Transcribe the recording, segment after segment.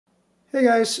Hey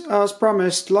guys, as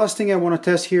promised, last thing I want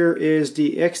to test here is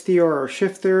the XTR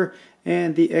shifter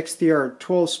and the XTR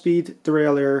 12-speed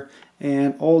derailleur,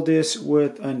 and all this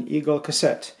with an Eagle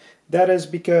cassette. That is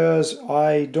because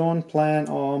I don't plan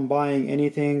on buying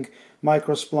anything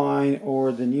micro spline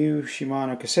or the new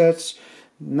Shimano cassettes,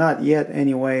 not yet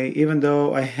anyway, even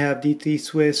though I have DT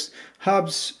Swiss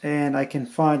hubs and I can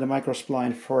find a micro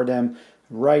spline for them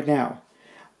right now.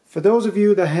 For those of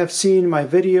you that have seen my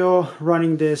video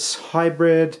running this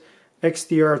hybrid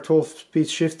XTR 12-speed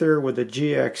shifter with the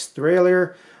GX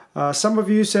derailleur, some of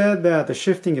you said that the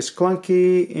shifting is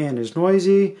clunky and is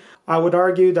noisy. I would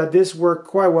argue that this worked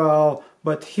quite well,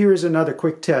 but here's another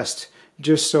quick test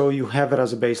just so you have it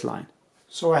as a baseline.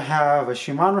 So I have a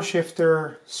Shimano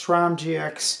shifter, SRAM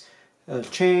GX, a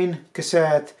chain,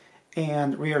 cassette,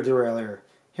 and rear derailleur.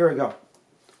 Here we go.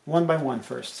 One by one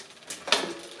first.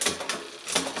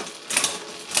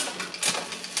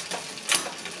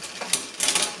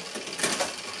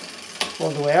 All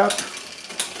the way up.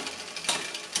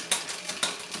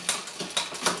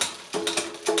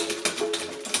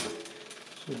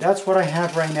 So that's what I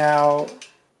have right now.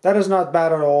 That is not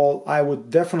bad at all. I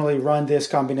would definitely run this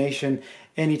combination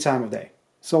any time of day.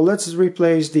 So let's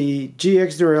replace the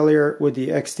GX derailleur with the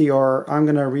XTR. I'm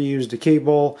gonna reuse the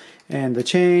cable and the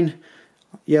chain.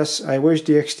 Yes, I wish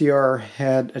the XTR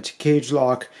had a cage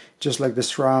lock just like the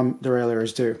SRAM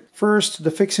derailleurs do. First, the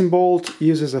fixing bolt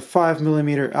uses a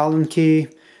 5mm Allen key.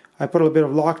 I put a little bit of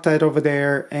Loctite over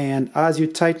there, and as you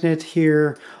tighten it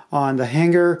here on the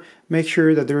hanger, make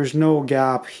sure that there's no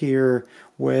gap here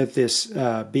with this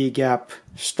B-gap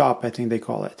stop, I think they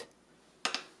call it.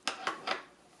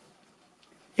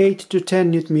 8 to 10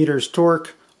 Newton meters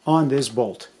torque on this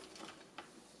bolt.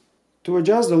 To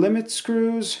adjust the limit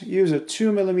screws, use a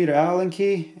 2mm Allen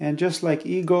key, and just like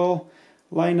Eagle,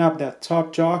 line up that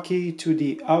top jockey to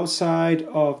the outside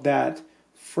of that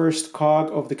first cog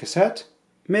of the cassette.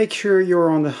 Make sure you're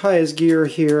on the highest gear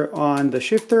here on the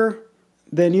shifter.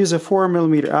 Then use a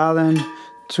 4mm Allen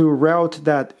to route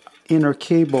that inner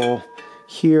cable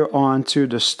here onto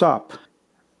the stop.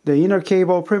 The inner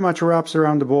cable pretty much wraps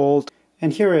around the bolt.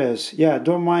 And here it is. Yeah,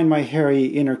 don't mind my hairy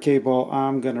inner cable.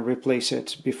 I'm gonna replace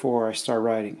it before I start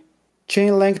riding.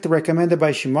 Chain length recommended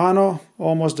by Shimano,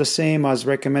 almost the same as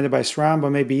recommended by SRAM, but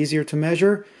maybe easier to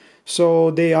measure. So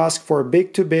they ask for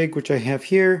big to big, which I have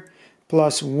here,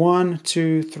 plus 1,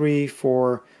 2, 3,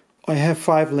 4. I have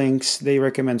 5 links. They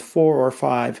recommend 4 or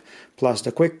 5 plus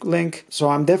the quick link. So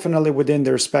I'm definitely within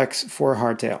their specs for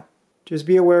hardtail. Just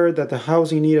be aware that the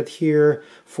housing needed here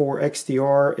for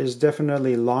XTR is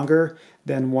definitely longer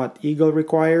than what Eagle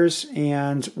requires,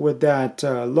 and with that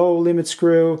low limit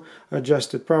screw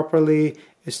adjusted properly,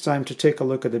 it's time to take a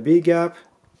look at the B-gap.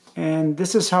 And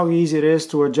this is how easy it is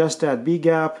to adjust that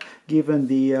B-gap given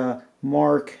the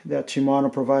mark that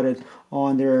Shimano provided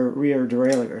on their rear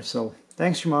derailleur. So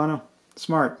thanks Shimano,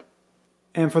 smart.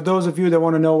 And for those of you that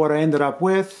want to know what I ended up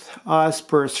with, as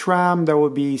per SRAM, that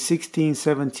would be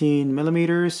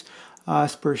 16-17mm.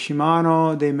 As per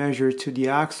Shimano, they measure to the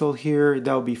axle here,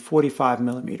 that would be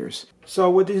 45mm. So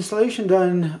with the installation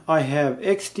done, I have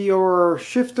XTR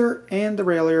shifter and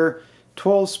derailleur,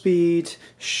 12-speed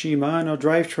Shimano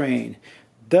drivetrain.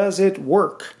 Does it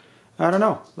work? I don't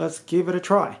know. Let's give it a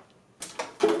try.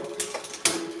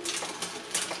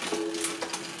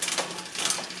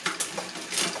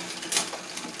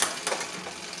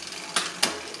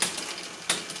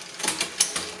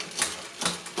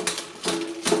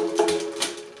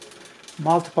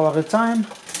 Multiple at a time.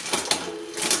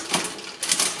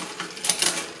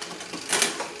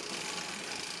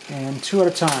 And 2 at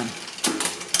a time.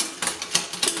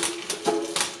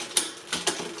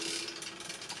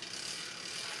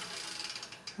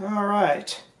 All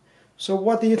right. So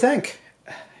what do you think?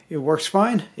 It works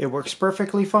fine. It works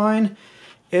perfectly fine.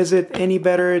 Is it any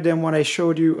better than what I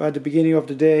showed you at the beginning of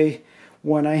the day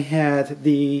when I had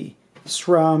the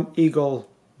SRAM Eagle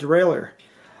derailleur?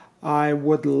 I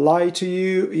would lie to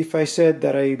you if I said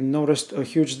that I noticed a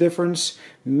huge difference.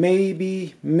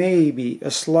 Maybe a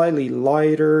slightly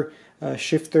lighter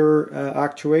shifter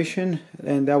actuation,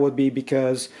 and that would be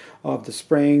because of the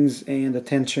springs and the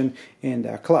tension in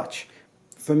the clutch.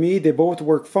 For me, they both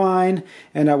work fine,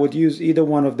 and I would use either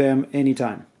one of them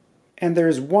anytime. And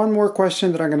there's one more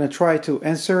question that I'm going to try to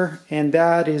answer, and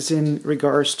that is in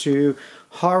regards to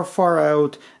how far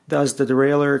out does the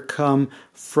derailleur come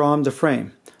from the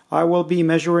frame. I will be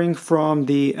measuring from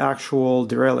the actual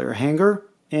derailleur hanger,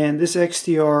 and this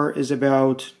XTR is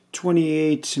about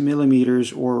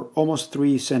 28mm or almost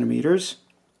 3 centimeters.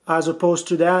 As opposed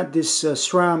to that, this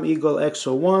SRAM Eagle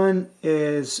X01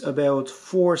 is about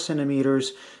 4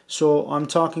 centimeters. So I'm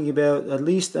talking about at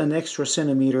least an extra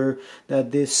centimeter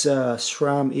that this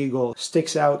SRAM Eagle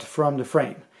sticks out from the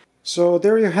frame. So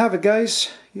there you have it,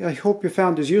 guys. I hope you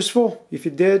found this useful. If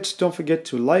you did, don't forget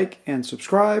to like and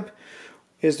subscribe.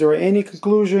 Is there any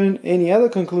other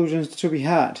conclusions to be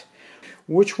had?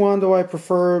 Which one do I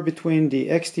prefer between the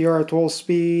XTR 12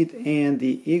 speed and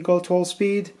the Eagle 12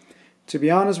 speed? To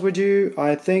be honest with you,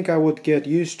 I think I would get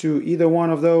used to either one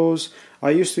of those.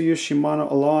 I used to use Shimano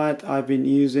a lot. I've been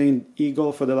using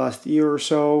Eagle for the last year or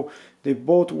so. They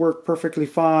both work perfectly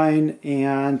fine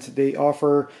and they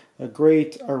offer a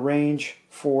great range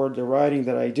for the riding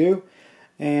that I do.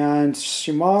 And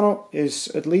Shimano is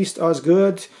at least as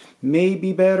good,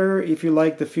 maybe better if you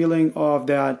like the feeling of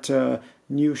that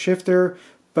new shifter.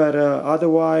 But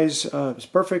otherwise, it's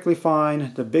perfectly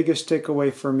fine. The biggest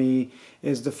takeaway for me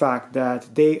is the fact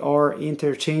that they are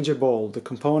interchangeable, the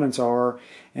components are,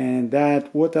 and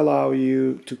that would allow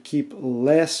you to keep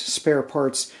less spare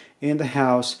parts in the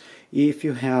house if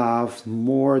you have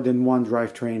more than one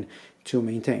drivetrain to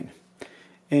maintain.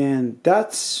 And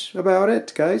that's about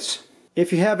it, guys.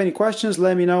 If you have any questions,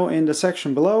 let me know in the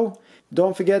section below.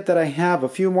 Don't forget that I have a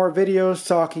few more videos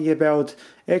talking about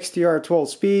XTR 12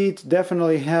 speed.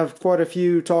 Definitely have quite a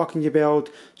few talking about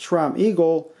SRAM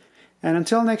Eagle. And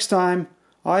until next time,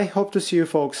 I hope to see you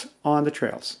folks on the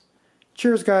trails.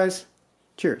 Cheers, guys.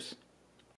 Cheers.